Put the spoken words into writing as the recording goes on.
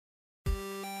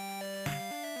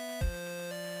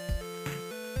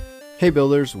Hey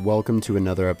builders, welcome to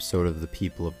another episode of the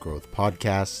People of Growth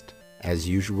podcast. As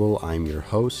usual, I'm your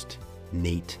host,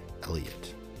 Nate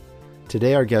Elliott.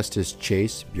 Today our guest is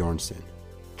Chase Bjornson.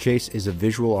 Chase is a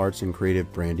visual arts and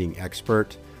creative branding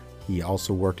expert. He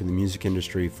also worked in the music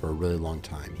industry for a really long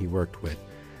time. He worked with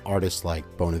artists like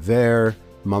Bon Iver,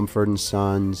 Mumford &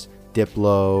 Sons,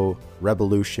 Diplo,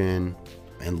 Revolution,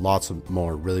 and lots of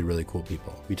more really cool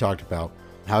people. We talked about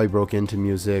how he broke into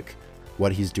music,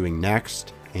 what he's doing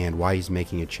next, and why he's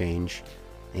making a change.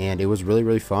 And it was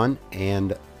really fun,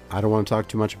 and I don't want to talk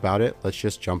too much about it. Let's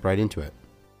just jump right into it.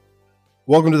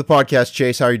 Welcome to the podcast,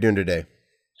 Chase. How are you doing today?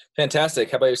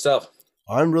 Fantastic. How about yourself?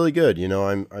 I'm really good. You know,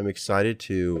 I'm excited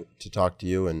to talk to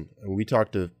you, and we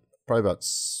talked to probably about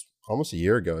almost a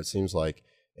year ago, it seems like,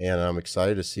 and I'm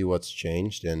excited to see what's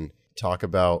changed and talk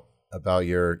about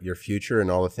your future and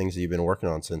all the things that you've been working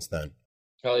on since then.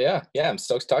 Hell yeah. Yeah, I'm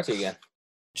stoked to talk to you again.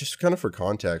 Just kind of for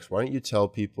context, why don't you tell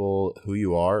people who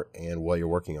you are and what you're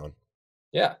working on?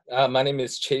 Yeah, my name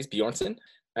is Chase Bjornson.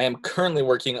 I am currently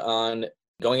working on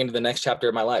going into the next chapter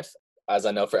of my life. As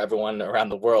I know, for everyone around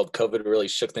the world, COVID really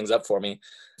shook things up for me.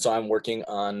 So I'm working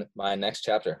on my next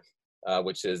chapter,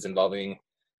 which is involving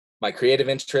my creative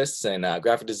interests in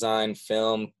graphic design,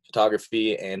 film,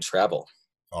 photography, and travel.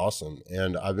 Awesome.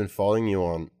 And I've been following you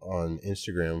on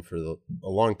Instagram for a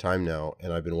long time now,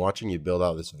 and I've been watching you build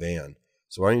out this van.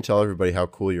 So why don't you tell everybody how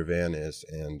cool your van is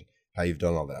and how you've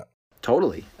done all that?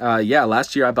 Totally. Yeah,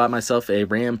 last year I bought myself a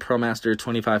Ram ProMaster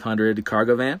 2500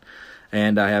 cargo van,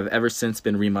 and I have ever since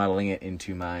been remodeling it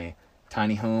into my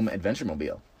tiny home adventure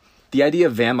mobile. The idea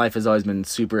of van life has always been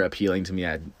super appealing to me.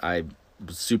 I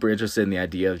was super interested in the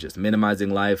idea of just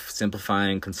minimizing life,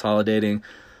 simplifying, consolidating,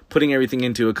 putting everything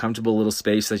into a comfortable little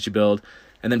space that you build,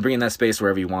 and then bringing that space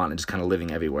wherever you want and just kind of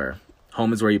living everywhere.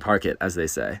 Home is where you park it, as they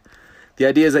say. The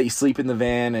idea is that you sleep in the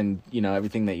van and, you know,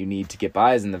 everything that you need to get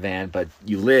by is in the van, but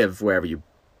you live wherever you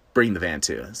bring the van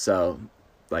to. So,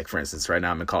 like, for instance, right now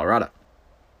I'm in Colorado.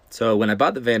 So when I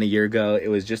bought the van a year ago, it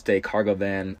was just a cargo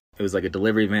van. It was like a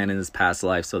delivery van in this past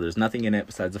life, so there's nothing in it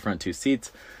besides the front two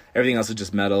seats. Everything else was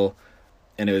just metal,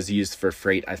 and it was used for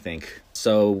freight, I think.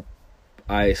 So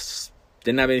I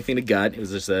didn't have anything to gut. It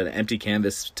was just an empty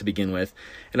canvas to begin with,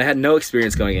 and I had no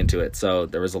experience going into it. So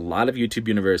there was a lot of YouTube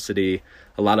University,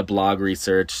 a lot of blog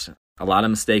research, a lot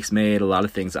of mistakes made, a lot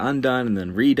of things undone and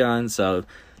then redone. So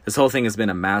this whole thing has been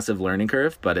a massive learning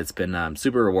curve, but it's been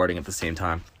super rewarding at the same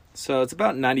time. So it's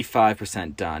about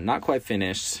 95% done, not quite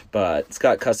finished, but it's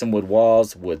got custom wood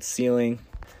walls, wood ceiling,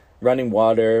 running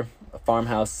water, a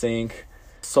farmhouse sink,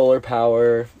 solar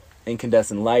power,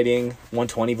 incandescent lighting,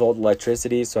 120 volt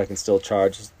electricity, so I can still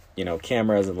charge, you know,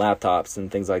 cameras and laptops and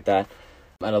things like that.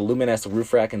 An Illuminous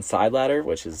roof rack and side ladder,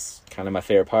 which is kind of my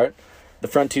favorite part. The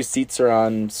front two seats are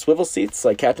on swivel seats,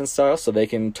 like captain style, so they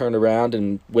can turn around,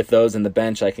 and with those and the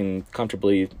bench, I can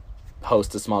comfortably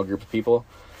host a small group of people.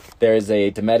 There's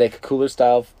a Dometic cooler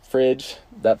style fridge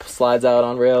that slides out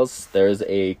on rails. There's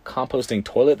a composting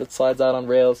toilet that slides out on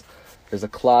rails. There's a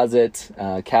closet,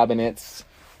 cabinets,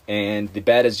 and the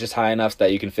bed is just high enough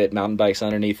that you can fit mountain bikes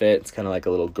underneath it. It's kind of like a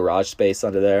little garage space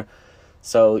under there.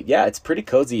 So yeah, it's pretty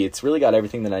cozy. It's really got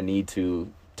everything that I need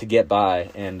to get by,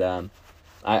 and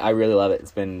I really love it.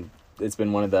 It's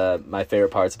been one of my favorite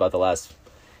parts about the last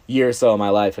year or so of my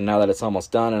life, and now that it's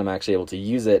almost done and I'm actually able to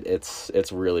use it,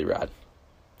 it's really rad.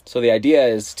 So the idea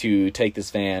is to take this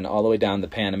van all the way down the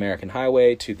Pan American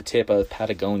Highway to the tip of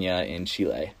Patagonia in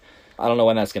Chile. I don't know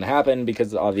when that's going to happen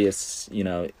because of obvious, you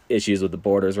know, issues with the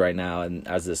borders right now, and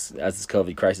as this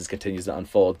COVID crisis continues to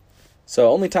unfold. So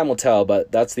only time will tell,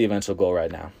 but that's the eventual goal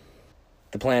right now.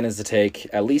 The plan is to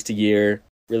take at least a year,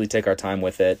 really take our time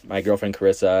with it. My girlfriend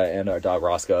Carissa and our dog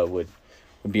Roscoe would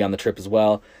be on the trip as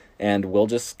well, and we'll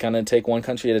just kind of take one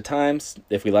country at a time.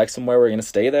 If we like somewhere, we're going to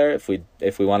stay there. If we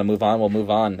want to move on, we'll move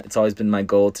on. It's always been my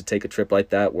goal to take a trip like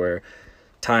that where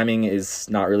timing is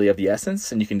not really of the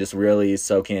essence, and you can just really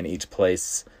soak in each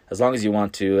place as long as you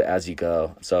want to as you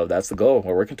go. So that's the goal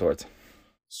we're working towards.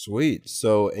 Sweet.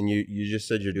 So, and you just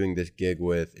said you're doing this gig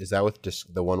is that with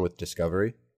the one with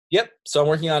Discovery? Yep. So I'm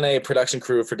working on a production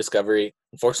crew for Discovery.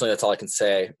 Unfortunately, that's all I can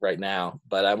say right now,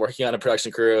 but I'm working on a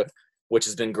production crew, which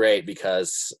has been great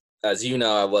because, as you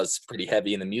know, I was pretty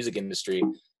heavy in the music industry,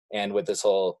 and with this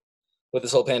whole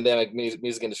pandemic,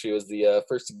 music industry was the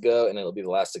first to go, and it'll be the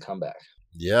last to come back.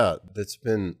 Yeah, that's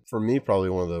been, for me, probably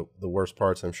one of the worst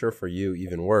parts. I'm sure for you,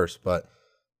 even worse, but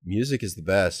music is the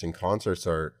best, and concerts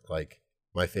are like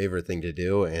my favorite thing to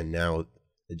do, and now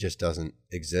it just doesn't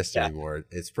exist anymore.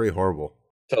 It's pretty horrible.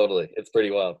 Totally. It's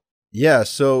pretty wild. Yeah,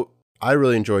 so I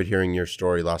really enjoyed hearing your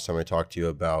story last time I talked to you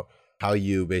about how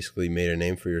you basically made a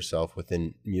name for yourself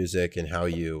within music and how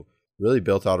you really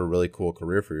built out a really cool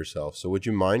career for yourself. So would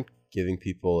you mind giving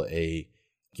people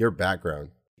your background?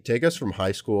 Take us from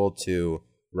high school to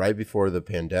right before the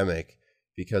pandemic,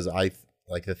 because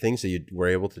like the things that you were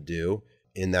able to do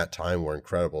in that time were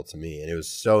incredible to me. And it was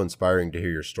so inspiring to hear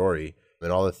your story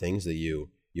and all the things that you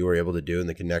were able to do and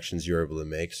the connections you were able to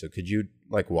make. So could you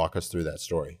like walk us through that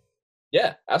story?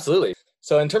 Yeah, absolutely.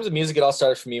 So in terms of music, it all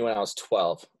started for me when I was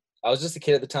 12. I was just a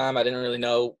kid at the time. I didn't really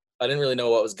know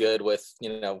what was good with,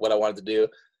 what I wanted to do.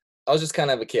 I was just kind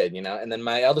of a kid, and then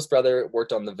my eldest brother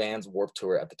worked on the Vans Warped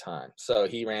Tour at the time. So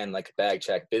he ran like a bag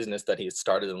check business that he had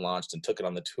started and launched and took it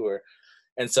on the tour.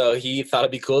 And so he thought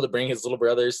it'd be cool to bring his little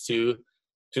brothers to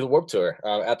the Warped Tour.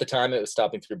 At the time, it was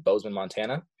stopping through Bozeman,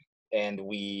 Montana, and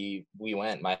we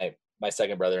went, my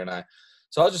second brother and I.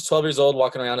 So I was just 12 years old,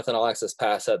 walking around with an all-access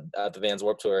pass at the Vans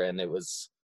Warped Tour, and it was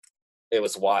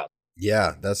wild.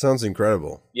 Yeah, that sounds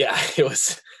incredible. Yeah, it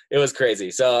was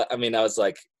crazy. So I mean, I was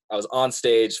on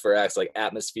stage for acts like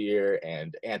Atmosphere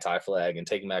and Anti-Flag and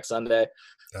Taking Back Sunday.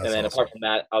 That's and then awesome. apart from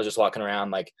that, I was just walking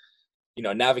around like,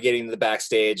 navigating the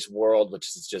backstage world, which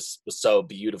was so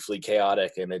beautifully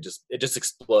chaotic, and it just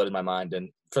exploded in my mind. And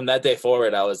from that day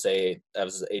forward, I was a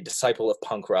disciple of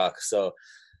punk rock. So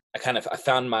I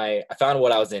found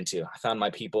what I was into. I found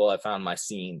my people. I found my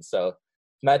scene. So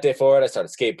from that day forward, I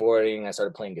started skateboarding. I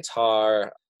started playing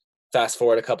guitar. Fast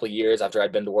forward a couple of years after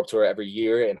I'd been to Warped Tour every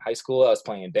year in high school, I was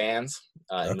playing in bands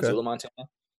in Missoula, Montana.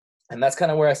 And that's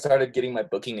kind of where I started getting my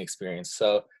booking experience.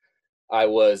 So I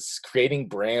was creating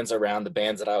brands around the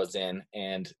bands that I was in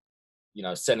and,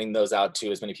 sending those out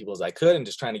to as many people as I could and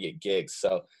just trying to get gigs.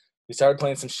 So we started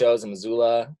playing some shows in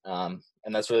Missoula. And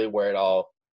that's really where it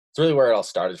all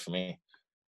started for me.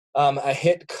 I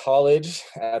hit college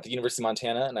at the University of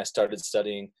Montana and I started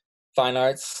studying fine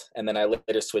arts. And then I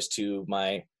later switched to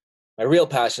my real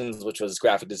passions, which was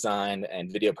graphic design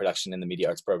and video production in the media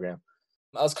arts program.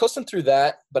 I was coasting through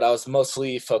that, but I was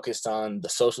mostly focused on the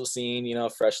social scene,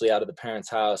 freshly out of the parents'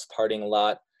 house, partying a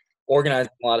lot,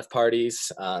 organizing a lot of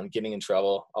parties, getting in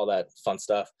trouble, all that fun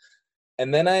stuff.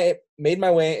 And then I made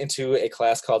my way into a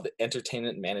class called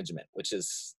entertainment management, it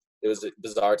was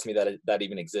bizarre to me that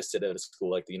even existed at a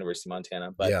school like the University of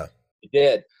Montana, but yeah, it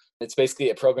did. It's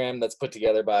basically a program that's put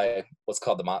together by what's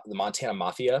called the Montana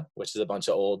Mafia, which is a bunch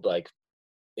of old like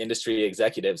industry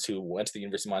executives who went to the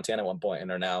University of Montana at one point and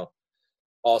are now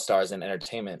all-stars in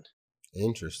entertainment.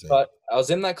 interesting. But I was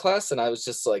in that class and I was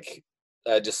just like,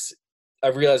 I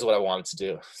realized what I wanted to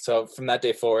do. So from that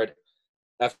day forward,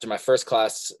 after my first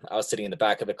class, I was sitting in the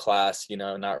back of the class,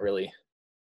 not really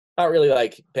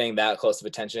like paying that close of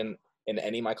attention in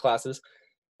any of my classes.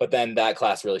 But then that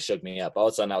class really shook me up. All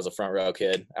of a sudden I was a front row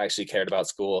kid. I actually cared about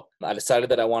school. I decided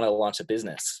that I wanted to launch a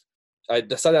business. I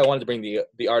decided I wanted to bring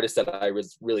the artist that I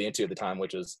was really into at the time,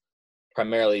 which was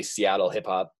primarily Seattle hip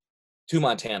hop, to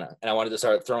Montana. And I wanted to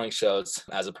start throwing shows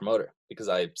as a promoter because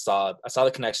I saw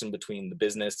the connection between the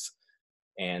business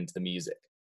and the music.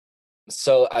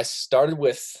 So I started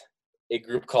with a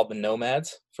group called the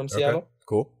Nomads from Seattle. Okay,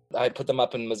 cool. I put them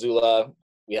up in Missoula.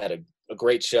 We had a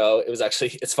great show.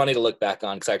 It's funny to look back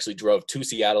on because I actually drove to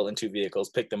Seattle in 2 vehicles,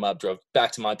 picked them up, drove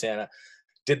back to Montana,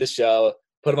 did the show,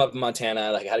 put them up in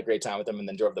Montana, like I had a great time with them, and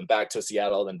then drove them back to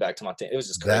Seattle, then back to Montana. It was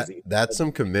just crazy. That's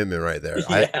some commitment right there.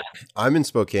 Yeah. I'm in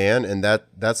Spokane, and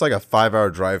that's like a 5-hour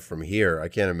drive from here. I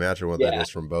can't imagine what that is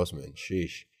from Bozeman.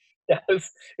 Sheesh. Yeah, it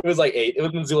was like 8. It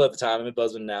was Missoula at the time. I'm in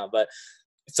Bozeman now, but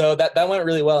so that went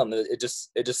really well, and it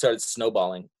just started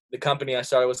snowballing. The company I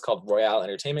started was called Royale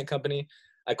Entertainment Company.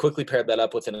 I quickly paired that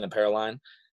up with an apparel line,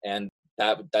 and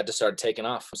that just started taking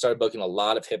off. I started booking a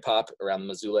lot of hip hop around the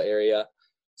Missoula area.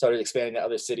 Started expanding to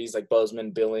other cities like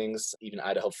Bozeman, Billings, even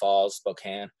Idaho Falls,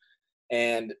 Spokane.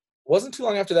 And it wasn't too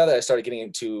long after that I started getting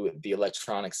into the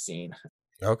electronic scene.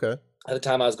 Okay. At the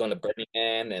time I was going to Burning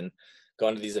Man and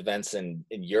going to these events in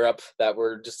Europe that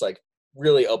were just like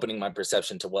really opening my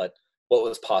perception to what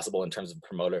was possible in terms of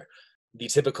promoter. The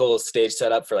typical stage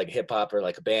setup for like hip hop or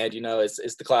like a band,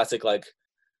 is the classic like,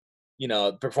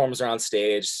 performers are on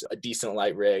stage, a decent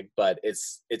light rig, but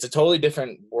it's a totally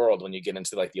different world when you get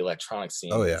into like the electronic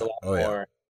scene. Oh yeah. It's a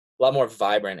lot more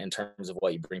vibrant in terms of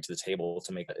what you bring to the table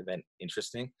to make the event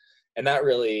interesting. And that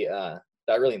really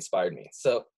inspired me.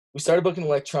 So we started booking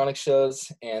electronic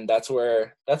shows, and that's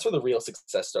where the real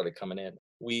success started coming in.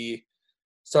 We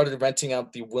started renting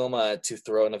out the Wilma to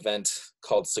throw an event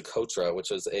called Socotra,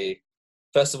 which was a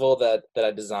festival that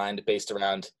I designed based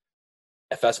around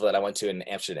a festival that I went to in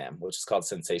Amsterdam, which is called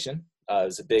Sensation. It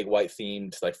was a big white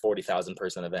themed, like 40,000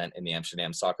 person event in the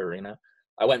Amsterdam soccer arena.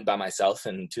 I went by myself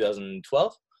in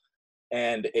 2012,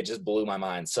 and it just blew my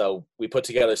mind. So we put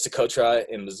together Socotra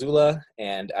in Missoula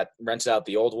and rented out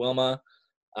the old Wilma.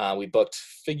 We booked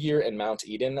Figure and Mount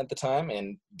Eden at the time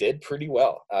and did pretty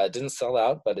well. It didn't sell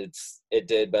out, but it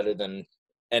did better than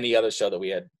any other show that we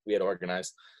had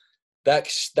organized. That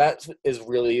is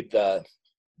really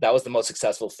that was the most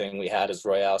successful thing we had as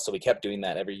Royale. So we kept doing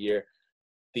that every year.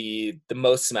 The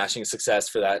most smashing success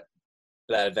for that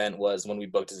event was when we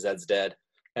booked Zed's Dead,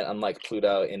 and Unlike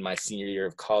Pluto in my senior year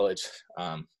of college,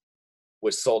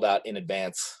 which sold out in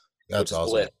advance. That's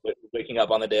awesome. Waking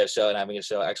up on the day of show and having a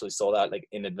show actually sold out like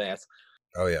in advance.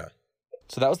 Oh yeah.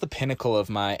 So that was the pinnacle of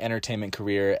my entertainment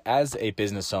career as a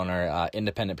business owner,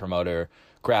 independent promoter,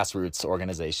 grassroots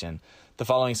organization. The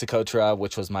following Socotra,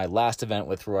 which was my last event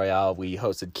with Royale, we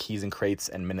hosted Keys and Crates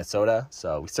in Minnesota.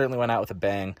 So we certainly went out with a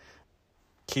bang.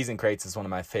 Keys and Crates is one of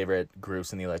my favorite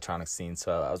groups in the electronic scene,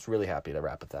 so I was really happy to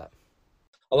wrap with that.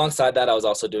 Alongside that, I was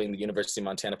also doing the University of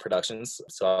Montana productions.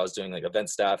 So I was doing like event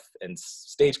staff and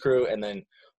stage crew, and then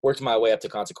worked my way up to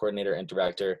concert coordinator and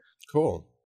director. Cool.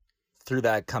 Through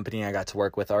that company, I got to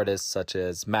work with artists such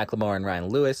as Macklemore and Ryan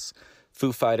Lewis,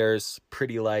 Foo Fighters,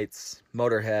 Pretty Lights,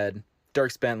 Motorhead,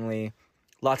 Dierks Bentley,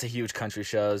 lots of huge country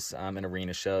shows and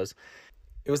arena shows.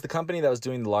 It was the company that was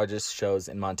doing the largest shows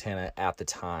in Montana at the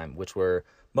time, which were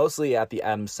mostly at the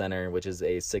Adams Center, which is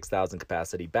a 6,000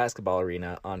 capacity basketball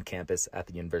arena on campus at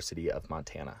the University of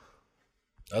Montana.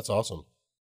 That's awesome.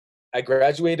 I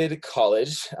graduated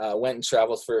college, went and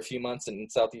traveled for a few months in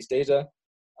Southeast Asia,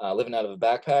 living out of a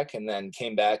backpack, and then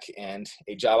came back and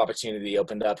a job opportunity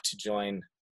opened up to join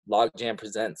Logjam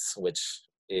Presents, which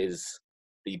is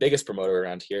the biggest promoter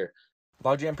around here.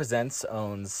 Logjam Presents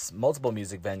owns multiple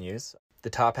music venues. The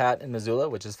Top Hat in Missoula,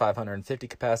 which is 550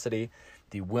 capacity.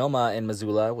 The Wilma in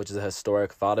Missoula, which is a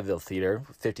historic vaudeville theater,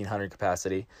 1,500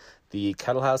 capacity. The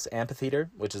Kettle House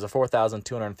Amphitheater, which is a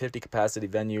 4,250 capacity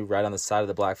venue right on the side of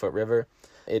the Blackfoot River.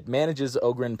 It manages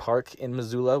Ogren Park in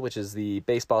Missoula, which is the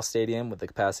baseball stadium with a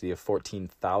capacity of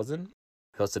 14,000.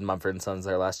 Hosted Mumford & Sons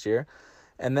there last year.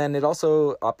 And then it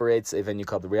also operates a venue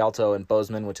called the Rialto in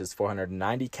Bozeman, which is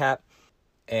 490 cap.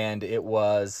 And it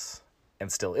was,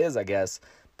 and still is, I guess,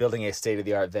 building a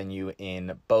state-of-the-art venue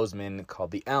in Bozeman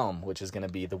called the Elm, which is going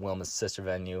to be the Wilma's sister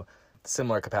venue,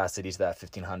 similar capacity to that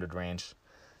 1,500 range.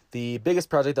 The biggest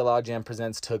project that Logjam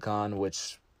Presents took on,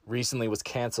 which recently was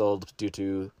canceled due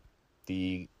to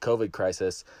the COVID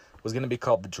crisis, was going to be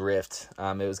called The Drift.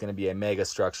 It was going to be a mega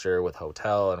structure with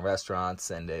hotel and restaurants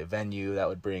and a venue that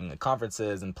would bring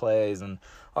conferences and plays and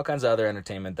all kinds of other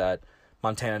entertainment that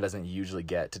Montana doesn't usually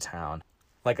get to town.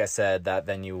 Like I said, that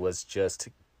venue was just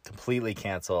completely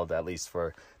canceled, at least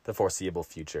for the foreseeable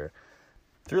future.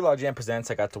 Through Logjam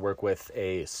Presents, I got to work with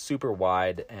a super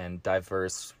wide and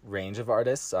diverse range of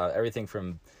artists, everything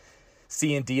from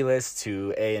C and D lists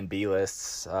to A and B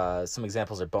lists. Some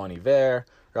examples are Bon Iver,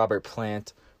 Robert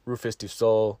Plant, Rufus Du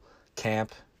Sol,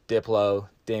 Camp, Diplo,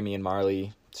 Damian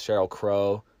Marley, Sheryl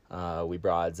Crow. We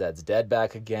brought Zed's Dead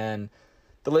back again.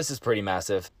 The list is pretty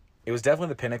massive. It was definitely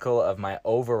the pinnacle of my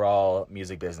overall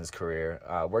music business career,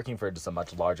 working for just a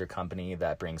much larger company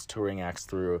that brings touring acts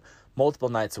through multiple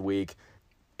nights a week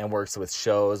and works with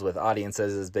shows with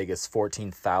audiences as big as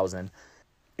 14,000.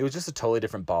 It was just a totally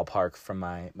different ballpark from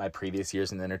my previous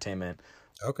years in entertainment.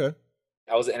 Okay.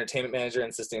 I was the entertainment manager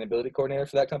and sustainability coordinator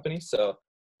for that company. So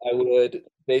I would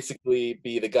basically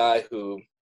be the guy who,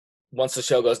 once the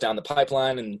show goes down the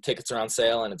pipeline and tickets are on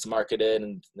sale and it's marketed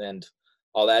and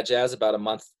all that jazz, about a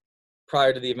month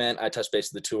prior to the event, I touch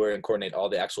base with the tour and coordinate all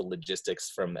the actual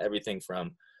logistics, from everything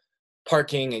from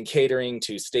parking and catering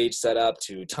to stage setup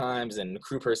to times and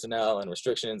crew personnel and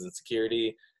restrictions and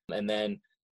security, and then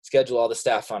schedule all the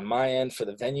staff on my end for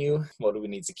the venue. What do we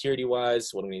need security-wise?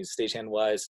 What do we need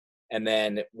stagehand-wise? And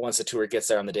then once the tour gets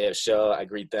there on the day of show, I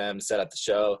greet them, set up the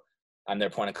show. I'm their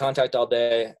point of contact all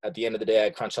day. At the end of the day, I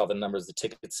crunch all the numbers, the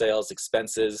ticket sales,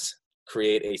 expenses,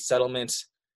 create a settlement,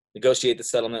 negotiate the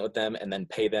settlement with them, and then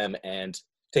pay them and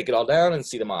take it all down and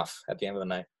see them off at the end of the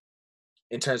night.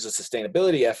 In terms of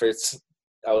sustainability efforts,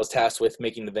 I was tasked with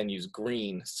making the venues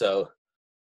green. So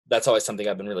that's always something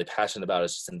I've been really passionate about,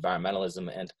 is just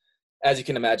environmentalism. And as you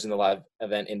can imagine, the live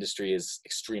event industry is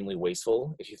extremely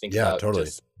wasteful. If you think about totally.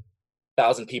 Just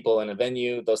 1,000 people in a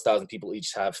venue, those 1,000 people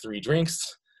each have 3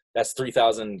 drinks. That's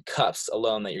 3,000 cups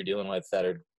alone that you're dealing with that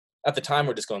are, at the time,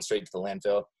 we're just going straight to the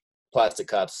landfill. Plastic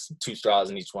cups, 2 straws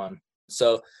in each one.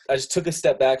 So I just took a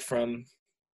step back from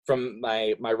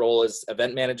my role as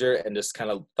event manager and just kind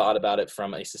of thought about it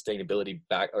from a sustainability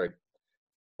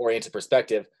oriented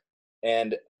perspective.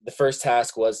 And the first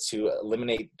task was to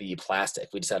eliminate the plastic.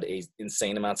 We just had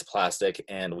insane amounts of plastic,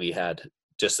 and we had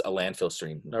just a landfill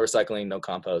stream. No recycling, no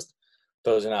compost.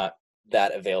 Those are not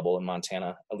that available in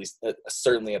Montana, at least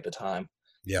certainly at the time.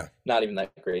 Yeah. Not even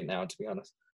that great now, to be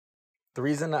honest. The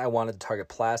reason I wanted to target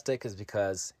plastic is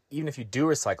because even if you do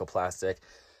recycle plastic,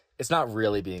 it's not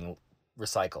really being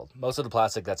recycled. Most of the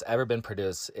plastic that's ever been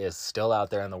produced is still out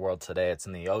there in the world today. It's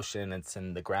in the ocean, it's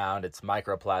in the ground, it's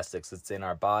microplastics, it's in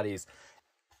our bodies,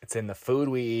 it's in the food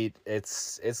we eat.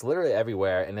 It's literally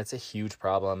everywhere, and it's a huge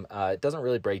problem. It doesn't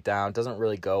really break down, doesn't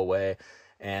really go away.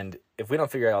 And if we don't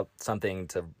figure out something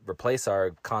to replace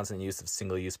our constant use of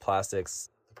single-use plastics,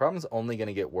 the problem's only going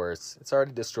to get worse. It's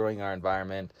already destroying our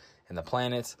environment and the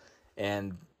planet,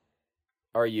 and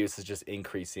our use is just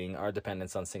increasing. Our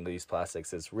dependence on single-use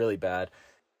plastics is really bad.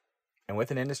 And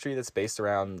with an industry that's based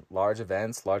around large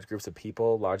events, large groups of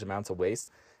people, large amounts of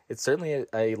waste, it's certainly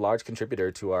a large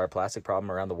contributor to our plastic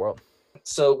problem around the world.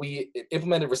 So we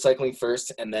implemented recycling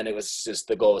first, and then it was just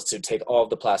the goal was to take all of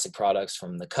the plastic products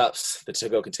from the cups, the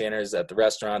to-go containers at the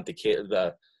restaurant,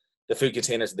 the food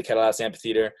containers at the Kettle House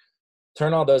Amphitheater,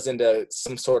 turn all those into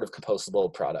some sort of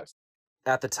compostable product.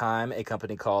 At the time, a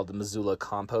company called Missoula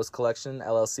Compost Collection,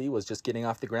 LLC, was just getting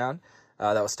off the ground.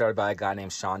 That was started by a guy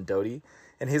named Sean Doty.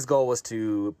 And his goal was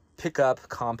to pick up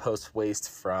compost waste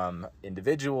from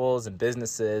individuals and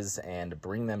businesses and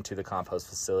bring them to the compost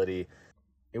facility.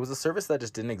 It was a service that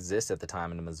just didn't exist at the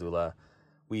time in Missoula.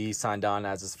 We signed on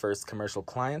as his first commercial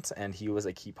client, and he was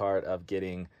a key part of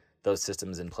getting those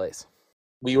systems in place.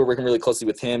 We were working really closely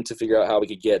with him to figure out how we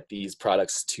could get these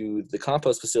products to the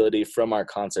compost facility from our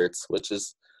concerts, which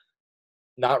is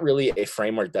not really a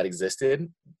framework that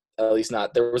existed. At least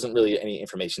not, there wasn't really any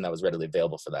information that was readily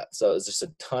available for that. So it was just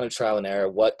a ton of trial and error,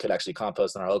 what could actually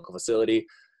compost in our local facility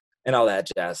and all that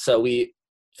jazz. So we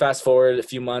fast forward a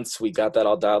few months, we got that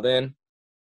all dialed in.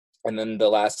 And then the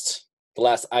last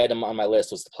item on my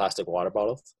list was the plastic water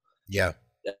bottles. Yeah.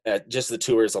 Just the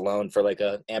tours alone for like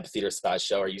a amphitheater size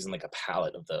show are using like a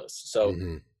pallet of those. So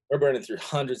we're burning through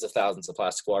hundreds of thousands of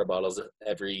plastic water bottles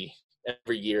every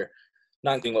year,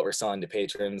 not including what we're selling to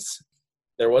patrons.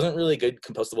 There wasn't really a good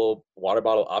compostable water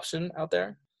bottle option out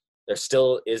there. There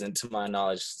still isn't, to my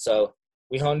knowledge. So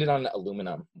we honed in on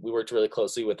aluminum. We worked really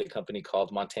closely with a company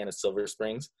called Montana Silver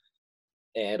Springs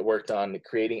and worked on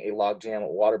creating a logjam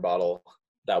water bottle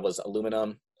that was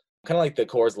aluminum, kind of like the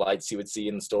Coors Lights you would see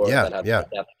in the store that have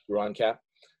that screw-on cap.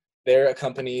 They're a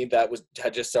company that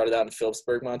had just started out in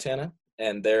Phillipsburg, Montana,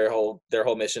 and their whole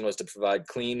mission was to provide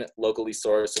clean, locally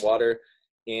sourced water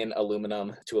in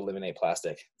aluminum to eliminate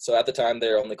plastic. So at the time,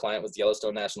 their only client was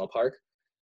Yellowstone National Park.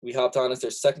 We hopped on as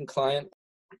their second client,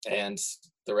 and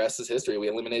the rest is history. We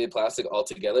eliminated plastic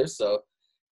altogether. So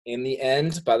in the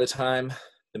end, by the time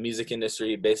the music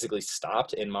industry basically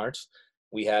stopped in March,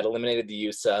 we had eliminated the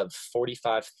use of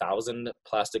 45,000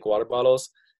 plastic water bottles,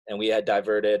 and we had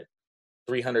diverted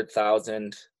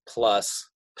 300,000 plus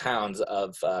pounds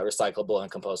of recyclable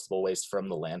and compostable waste from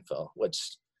the landfill,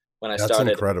 which when I started, that's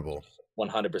incredible.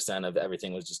 100% of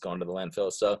everything was just going to the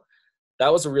landfill. So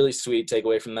that was a really sweet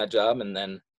takeaway from that job. And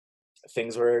then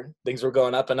things were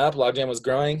going up and up. Logjam was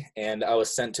growing, and I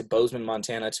was sent to Bozeman,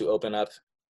 Montana to open up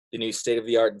the new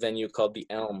state-of-the-art venue called the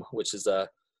Elm, which is that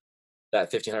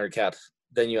 1,500 cap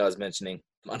venue I was mentioning.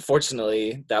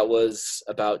 Unfortunately, that was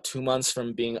about 2 months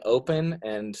from being open,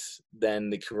 and then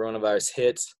the coronavirus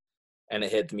hit, and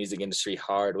it hit the music industry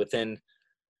hard. Within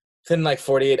like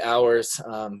 48 hours,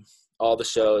 all the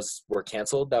shows were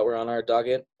canceled that were on our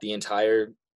docket. The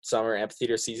entire summer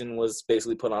amphitheater season was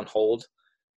basically put on hold,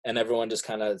 and everyone just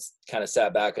kind of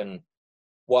sat back and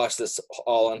watched this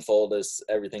all unfold as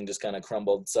everything just kind of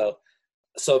crumbled. So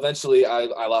eventually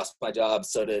I lost my job.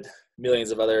 So did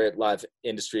millions of other live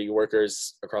industry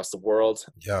workers across the world.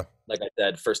 Yeah. Like I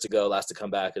said, first to go, last to come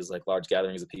back is like large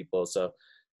gatherings of people. So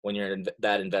when you're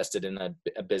that invested in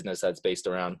a business that's based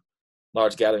around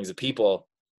large gatherings of people,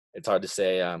 it's hard to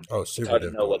say. It's hard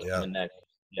to know what's coming next.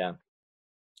 Yeah.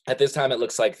 At this time, it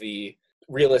looks like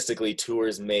realistically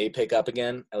tours may pick up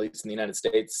again, at least in the United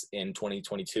States, in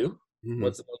 2022.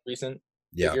 What's the most recent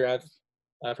figure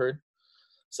I've heard?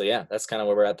 So yeah, that's kind of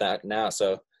where we're at that now.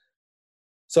 So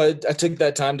I took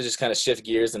that time to just kind of shift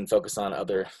gears and focus on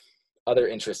other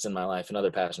interests in my life and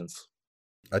other passions.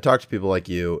 I talk to people like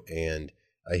you, and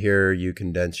I hear you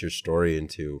condense your story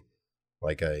into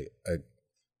like a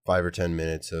 5 or 10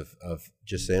 minutes of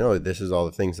just saying, oh, this is all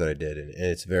the things that I did. And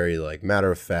it's very like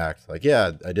matter of fact, like,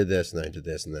 yeah, I did this and then I did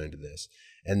this and then I did this.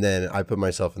 And then I put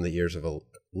myself in the ears of a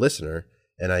listener,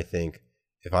 and I think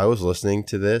if I was listening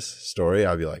to this story,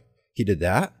 I'd be like, he did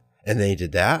that, and then he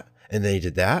did that, and then he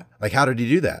did that. Like, how did he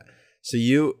do that? So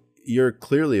you're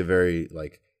clearly a very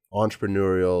like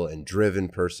entrepreneurial and driven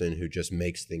person who just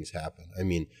makes things happen. I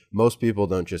mean, most people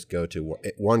don't just go to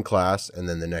one class and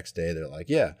then the next day they're like,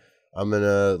 yeah, I'm going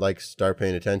to like start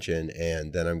paying attention,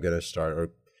 and then I'm going to start,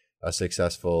 or a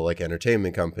successful like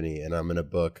entertainment company, and I'm going to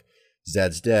book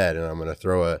Zed's Dead, and I'm going to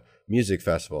throw a music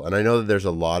festival. And I know that there's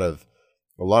a lot of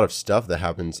stuff that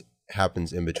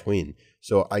happens in between.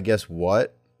 So I guess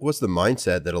what was the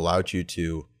mindset that allowed you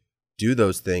to do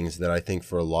those things that I think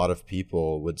for a lot of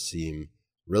people would seem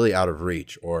really out of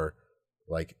reach or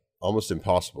like almost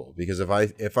impossible? Because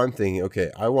if I'm thinking,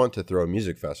 okay, I want to throw a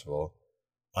music festival,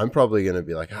 I'm probably going to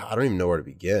be like, I don't even know where to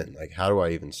begin. Like, how do I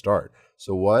even start?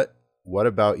 So what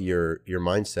about your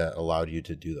mindset allowed you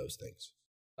to do those things?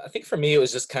 I think for me, it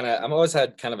was just kind of, I've always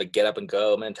had kind of a get up and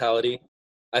go mentality.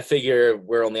 I figure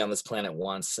we're only on this planet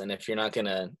once. And if you're not going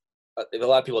to, a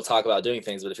lot of people talk about doing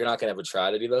things, but if you're not going to ever try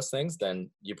to do those things, then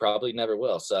you probably never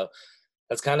will. So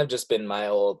that's kind of just been my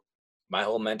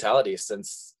whole mentality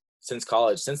since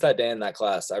college. Since that day in that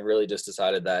class, I've really just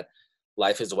decided that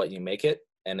life is what you make it.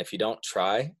 And if you don't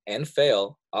try and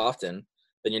fail often,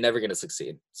 then you're never going to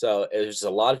succeed. So there's a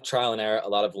lot of trial and error, a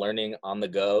lot of learning on the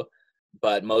go,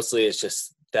 but mostly it's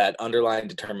just that underlying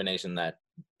determination that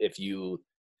if you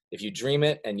dream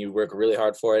it and you work really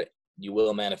hard for it, you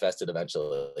will manifest it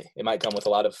eventually. It might come with a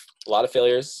lot of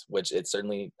failures, which it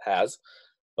certainly has,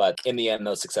 but in the end,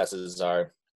 those successes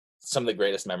are some of the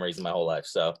greatest memories in my whole life.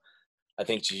 So I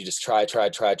think you just try,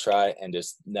 and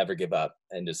just never give up,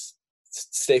 and just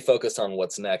stay focused on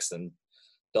what's next, and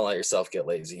don't let yourself get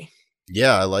lazy.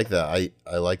 Yeah, I like that.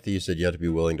 I like that you said you have to be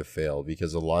willing to fail,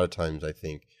 because a lot of times I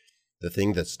think the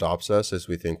thing that stops us is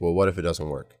we think, well, what if it doesn't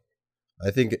work? I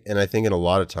think in a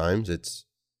lot of times it's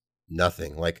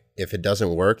nothing. Like if it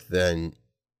doesn't work, then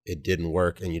it didn't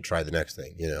work, and you try the next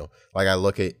thing, Like I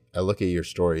look at your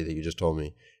story that you just told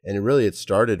me, and it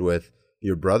started with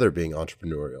your brother being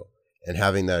entrepreneurial and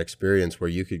having that experience where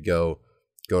you could go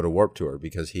to Warped Tour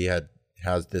because he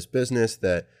has this business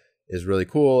that is really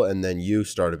cool, and then you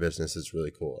start a business that's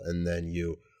really cool, and then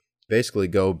you basically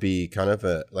go be kind of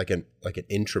like an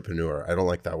intrapreneur. I don't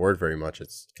like that word very much.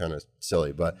 It's kind of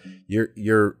silly, but you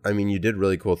did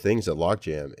really cool things at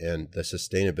Logjam, and the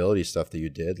sustainability stuff that you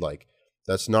did, like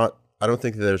that's not, I don't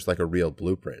think that there's like a real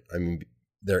blueprint. I mean,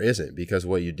 there isn't, because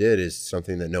what you did is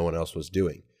something that no one else was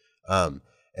doing.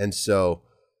 And so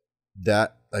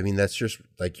that's just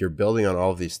like you're building on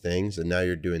all of these things, and now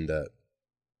you're doing the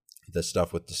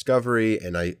stuff with Discovery,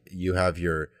 and you have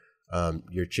your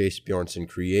Chase Bjornson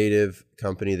creative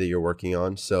company that you're working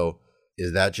on. So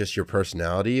is that just your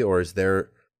personality, or is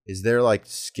there like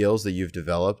skills that you've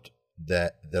developed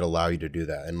that allow you to do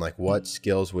that? And like, what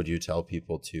skills would you tell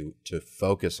people to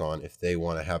focus on if they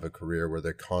want to have a career where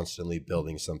they're constantly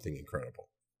building something incredible?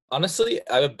 Honestly,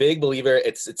 I'm a big believer.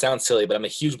 It sounds silly, but I'm a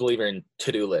huge believer in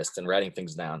to-do lists and writing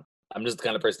things down. I'm just the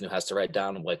kind of person who has to write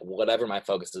down like whatever my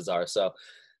focuses are. So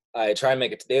I try and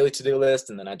make a daily to-do list,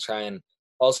 and then I try and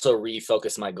also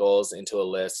refocus my goals into a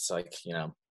list, like,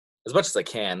 as much as I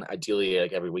can, ideally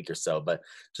like every week or so, but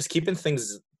just keeping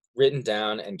things written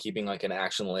down and keeping like an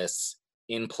action list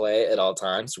in play at all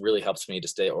times really helps me to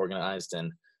stay organized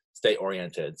and stay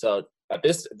oriented. So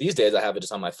these days I have it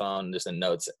just on my phone, just in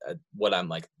notes, what I'm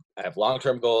like. I have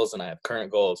long-term goals and I have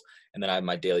current goals, and then I have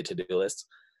my daily to-do list.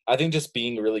 I think just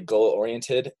being really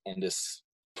goal-oriented and just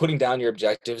putting down your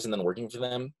objectives and then working for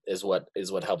them is what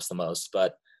helps the most.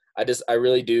 But I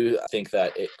really do think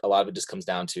that a lot of it just comes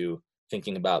down to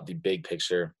thinking about the big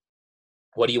picture.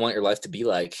 What do you want your life to be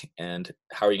like, and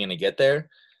how are you going to get there,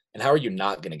 and how are you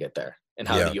not going to get there, and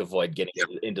how do you avoid getting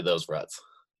into those ruts?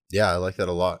 Yeah, I like that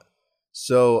a lot.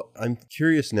 So I'm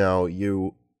curious now,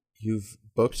 you've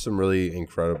booked some really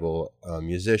incredible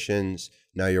musicians.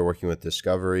 Now you're working with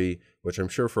Discovery, which I'm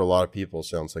sure for a lot of people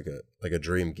sounds like a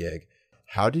dream gig.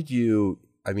 How do you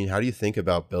think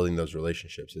about building those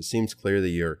relationships? It seems clear that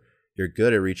you're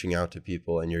good at reaching out to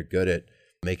people, and you're good at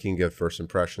making good first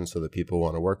impressions so that people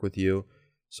want to work with you.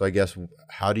 So I guess,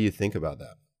 how do you think about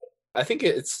that? I think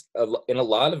it's in a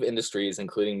lot of industries,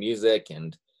 including music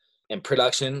and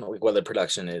production, like whether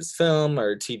production is film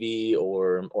or TV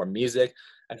or music,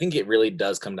 I think it really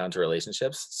does come down to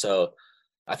relationships. So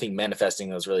I think manifesting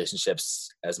those relationships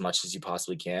as much as you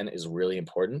possibly can is really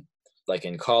important. Like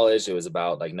in college, it was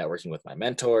about like networking with my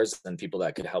mentors and people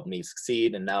that could help me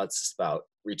succeed. And now it's just about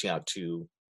reaching out to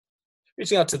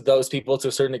those people to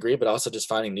a certain degree, but also just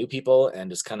finding new people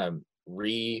and just kind of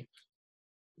rebuilding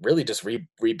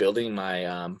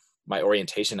my my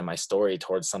orientation and my story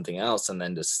towards something else, and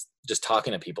then just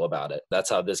talking to people about it. That's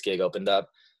how this gig opened up.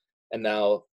 And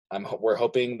now we're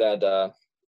hoping that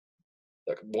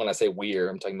when I say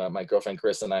I'm talking about my girlfriend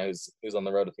Chris and I, who's on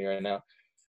the road with me right now.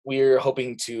 We're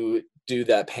hoping to do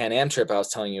that Pan Am trip I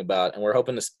was telling you about, and we're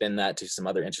hoping to spin that to some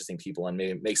other interesting people and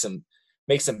maybe make some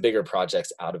bigger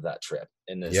projects out of that trip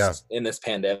in this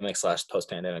pandemic /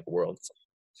 post-pandemic world.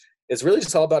 it's really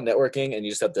just all about networking, and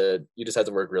you just have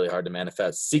to work really hard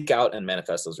to seek out and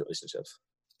manifest those relationships.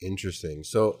 Interesting.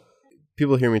 So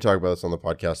people hear me talk about this on the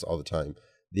podcast all the time.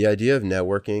 The idea of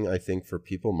networking, I think for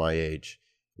people my age,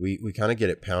 we kind of get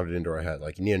it pounded into our head.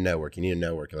 Like, you need a network,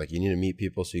 like you need to meet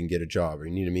people so you can get a job, or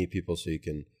you need to meet people so you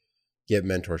can get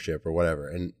mentorship or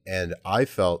whatever. And I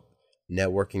felt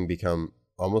networking become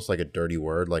almost like a dirty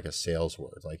word, like a sales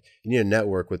word. Like, you need to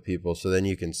network with people so then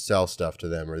you can sell stuff to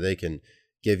them or they can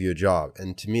give you a job.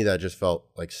 And to me, that just felt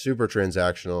like super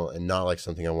transactional and not like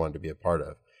something I wanted to be a part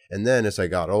of. And then as I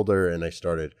got older and I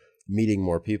started meeting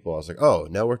more people, I was like, oh,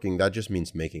 networking, that just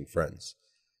means making friends.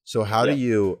 So how do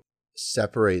you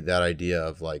separate that idea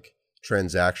of like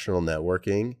transactional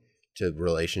networking to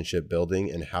relationship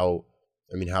building? And how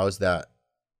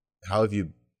have you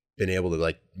been able to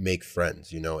like make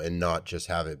friends, and not just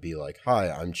have it be like, hi,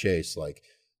 I'm Chase. Like,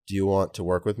 do you want to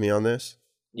work with me on this?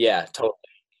 Yeah, totally.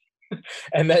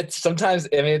 And that sometimes,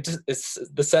 I mean, it's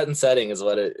the set and setting is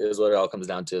what it all comes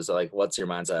down to. So like, what's your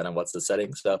mindset and what's the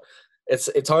setting? So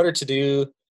it's harder to do.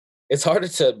 It's harder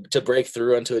to break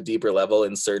through into a deeper level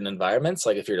in certain environments.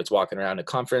 Like if you're just walking around a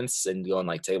conference and going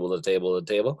like table to table to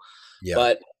table. Yeah.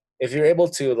 But if you're able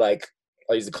to like,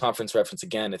 I'll use the conference reference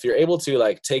again. If you're able to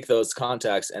like take those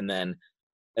contacts and then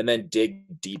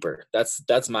dig deeper,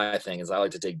 that's my thing, is I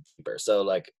like to dig deeper. So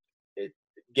like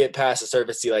get past the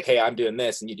surface, see like, hey, I'm doing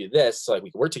this and you do this, so like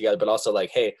we can work together, but also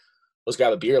like, hey, let's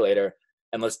grab a beer later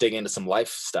and let's dig into some life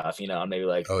stuff, maybe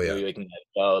like, maybe we can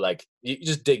go like, you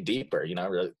just dig deeper,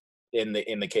 really in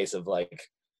the case of like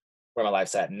where my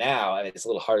life's at now. I mean, it's a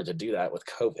little harder to do that with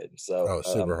COVID. So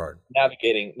super hard.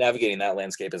 Navigating that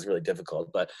landscape is really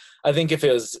difficult. But I think if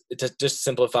it was to just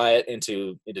simplify it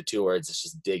into 2 words, it's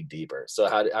just dig deeper. So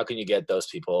how can you get those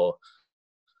people,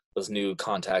 those new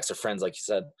contacts or friends, like you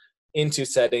said, into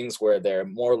settings where they're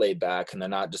more laid back and they're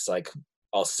not just like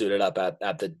all suited up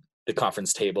at the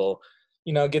conference table,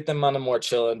 get them on a more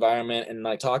chill environment and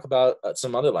like talk about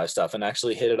some other life stuff and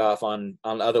actually hit it off on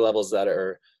other levels that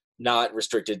are not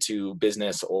restricted to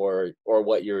business or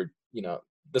what you're,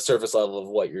 the surface level of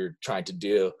what you're trying to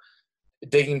do.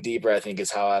 Digging deeper, I think,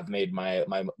 is how I've made my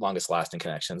longest lasting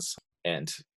connections. And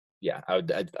yeah,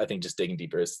 I think just digging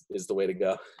deeper is the way to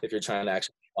go if you're trying to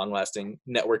actually long lasting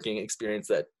networking experience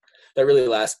that really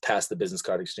lasts past the business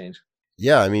card exchange.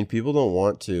 Yeah, I mean, people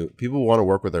want to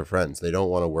work with their friends. They don't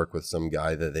want to work with some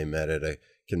guy that they met at a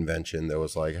convention that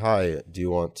was like, hi, do you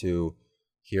want to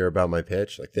hear about my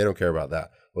pitch? Like, they don't care about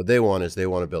that. What they want is they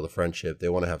want to build a friendship. They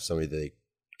want to have somebody they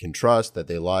can trust, that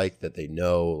they like, that they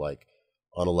know, like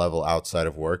on a level outside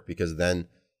of work, because then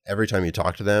every time you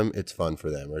talk to them, it's fun for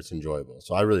them or it's enjoyable.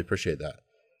 So I really appreciate that.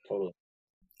 Totally.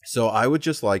 So I would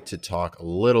just like to talk a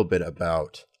little bit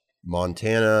about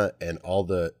Montana and all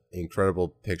the incredible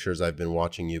pictures I've been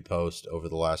watching you post over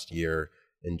the last year,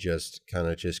 and just kind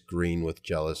of just green with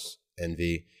jealous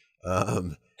envy.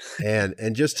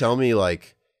 And just tell me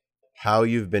like how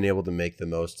you've been able to make the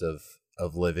most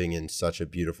of living in such a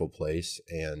beautiful place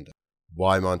and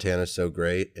why Montana is so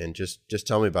great. And just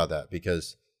tell me about that,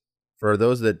 because for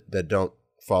those that don't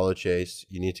follow Chase,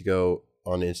 you need to go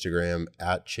on Instagram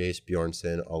at Chase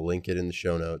Bjornson. I'll link it in the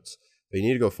show notes, but you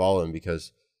need to go follow him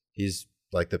because he's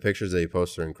like, the pictures that he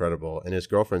posts are incredible, and his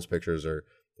girlfriend's pictures are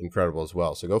incredible as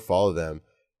well. So go follow them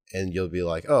and you'll be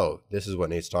like, oh, this is what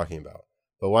Nate's talking about.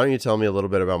 But why don't you tell me a little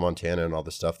bit about Montana and all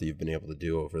the stuff that you've been able to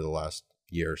do over the last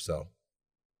year or so?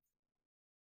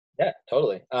 Yeah,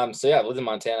 totally. So yeah, I've lived in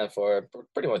Montana for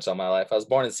pretty much all my life. I was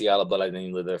born in Seattle, but I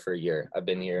didn't live there for a year. I've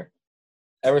been here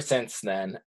ever since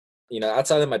then.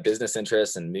 Outside of my business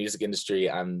interests and music industry,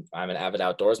 I'm an avid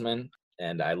outdoorsman,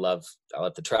 and I love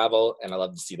to travel and I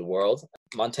love to see the world.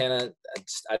 Montana,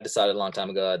 I decided a long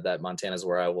time ago that Montana is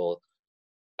where I will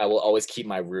always keep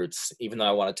my roots, even though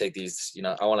I want to take these,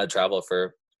 I want to travel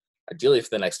ideally for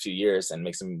the next few years and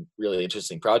make some really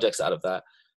interesting projects out of that.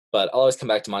 But I'll always come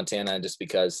back to Montana just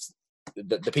because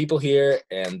the people here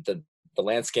and the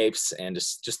landscapes and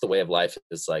just the way of life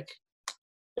is like,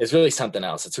 it's really something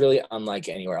else. It's really unlike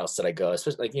anywhere else that I go,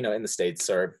 especially like, in the States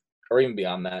or even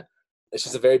beyond that. It's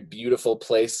just a very beautiful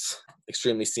place,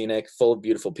 extremely scenic, full of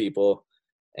beautiful people.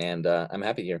 And I'm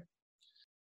happy here.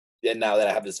 And now that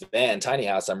I have this van, tiny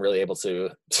house, I'm really able to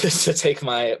take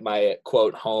my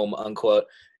quote home unquote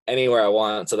anywhere I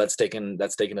want. So that's taken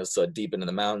us so deep into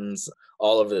the mountains,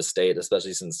 all over the state,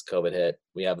 especially since COVID hit.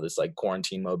 We have this like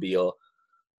quarantine mobile,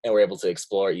 and we're able to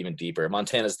explore even deeper.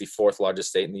 Montana is the 4th largest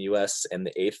state in the U.S. and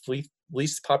the 8th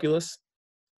least populous.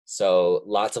 So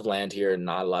lots of land here,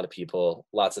 not a lot of people,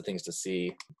 lots of things to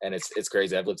see, and it's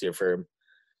crazy. I've lived here for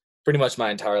pretty much my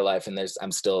entire life, and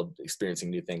I'm still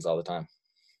experiencing new things all the time.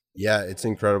 Yeah, it's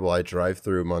incredible. I drive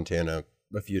through Montana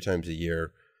a few times a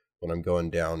year when I'm going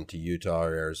down to Utah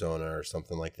or Arizona or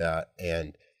something like that.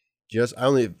 And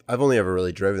I've only ever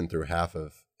really driven through half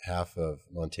of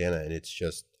Montana, and it's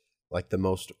just like the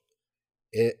most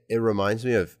it reminds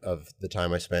me of the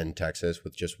time I spent in Texas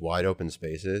with just wide open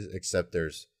spaces, except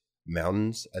there's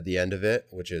mountains at the end of it,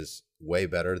 which is way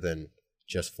better than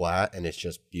just flat, and it's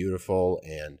just beautiful,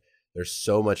 and there's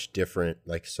so much different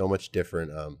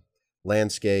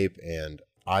landscape, and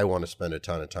I want to spend a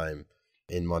ton of time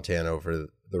in Montana over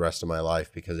the rest of my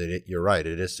life because you're right,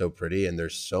 it is so pretty and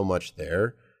there's so much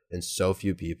there and so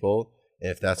few people. And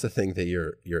if that's the thing that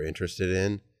you're interested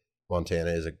in,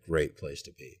 Montana is a great place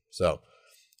to be. So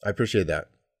I appreciate that.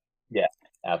 Yeah,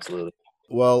 absolutely.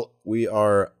 Well, we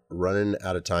are running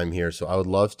out of time here, so I would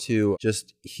love to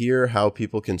just hear how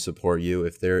people can support you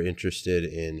if they're interested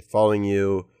in following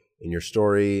you in your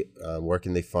story. Where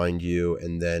can they find you?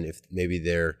 And then if maybe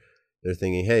they're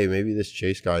thinking, hey, maybe this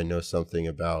Chase guy knows something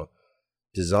about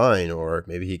design, or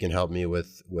maybe he can help me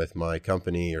with my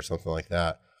company or something like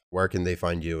that. Where can they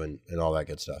find you and all that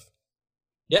good stuff?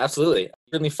 Yeah, absolutely.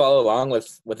 Certainly follow along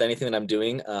with anything that I'm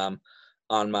doing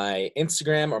on my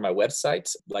Instagram or my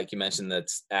website. Like you mentioned,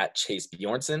 that's at Chase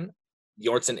Bjornson.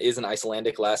 Bjornson is an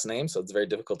Icelandic last name, so it's very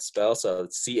difficult to spell. So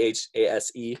it's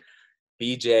ChaseBjornson.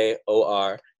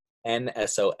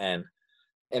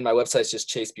 And my website is just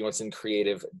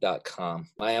chasebjornsoncreative.com.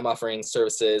 I am offering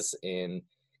services in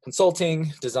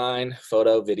consulting, design,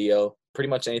 photo, video, pretty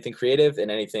much anything creative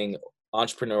and anything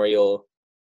entrepreneurial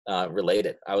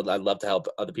related. I'd love to help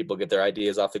other people get their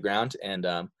ideas off the ground, and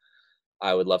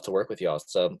I would love to work with y'all.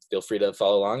 So feel free to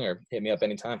follow along or hit me up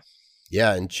anytime.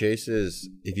 Yeah, and Chase is,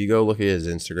 if you go look at his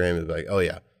Instagram, it's like, oh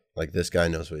yeah, like this guy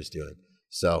knows what he's doing.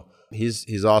 So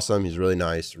he's awesome. He's really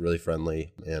nice, really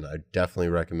friendly, and I definitely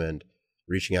recommend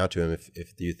reaching out to him if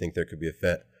you think there could be a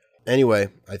fit. Anyway,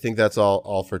 I think that's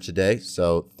all for today.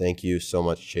 So thank you so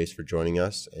much, Chase, for joining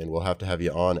us, and we'll have to have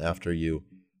you on after you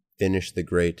finish the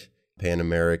great Pan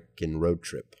American road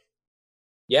trip.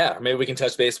 Yeah, maybe we can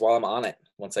touch base while I'm on it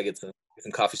once I get some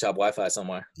coffee shop Wi-Fi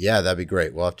somewhere. Yeah, that'd be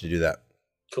great. We'll have to do that.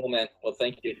 Cool, man. Well,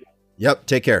 thank you. Yep,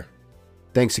 take care.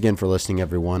 Thanks again for listening,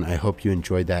 everyone. I hope you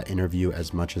enjoyed that interview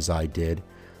as much as I did.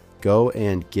 Go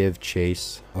and give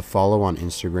Chase a follow on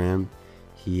Instagram.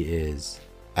 He is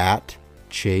at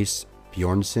Chase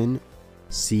Bjornson,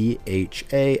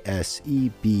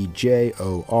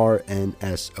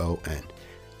 ChaseBjornson.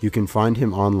 You can find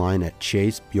him online at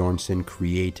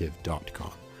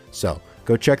chasebjornsoncreative.com. So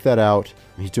go check that out.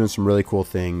 He's doing some really cool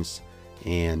things,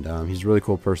 and he's a really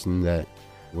cool person that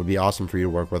would be awesome for you to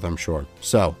work with, I'm sure.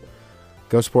 So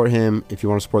go support him. If you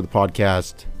want to support the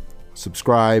podcast,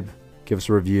 subscribe, give us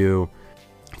a review.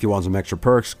 If you want some extra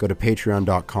perks, go to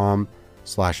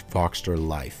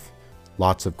patreon.com/VoxterLife.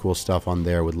 Lots of cool stuff on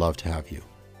there. Would love to have you.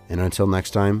 And until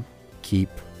next time, keep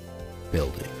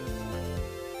building.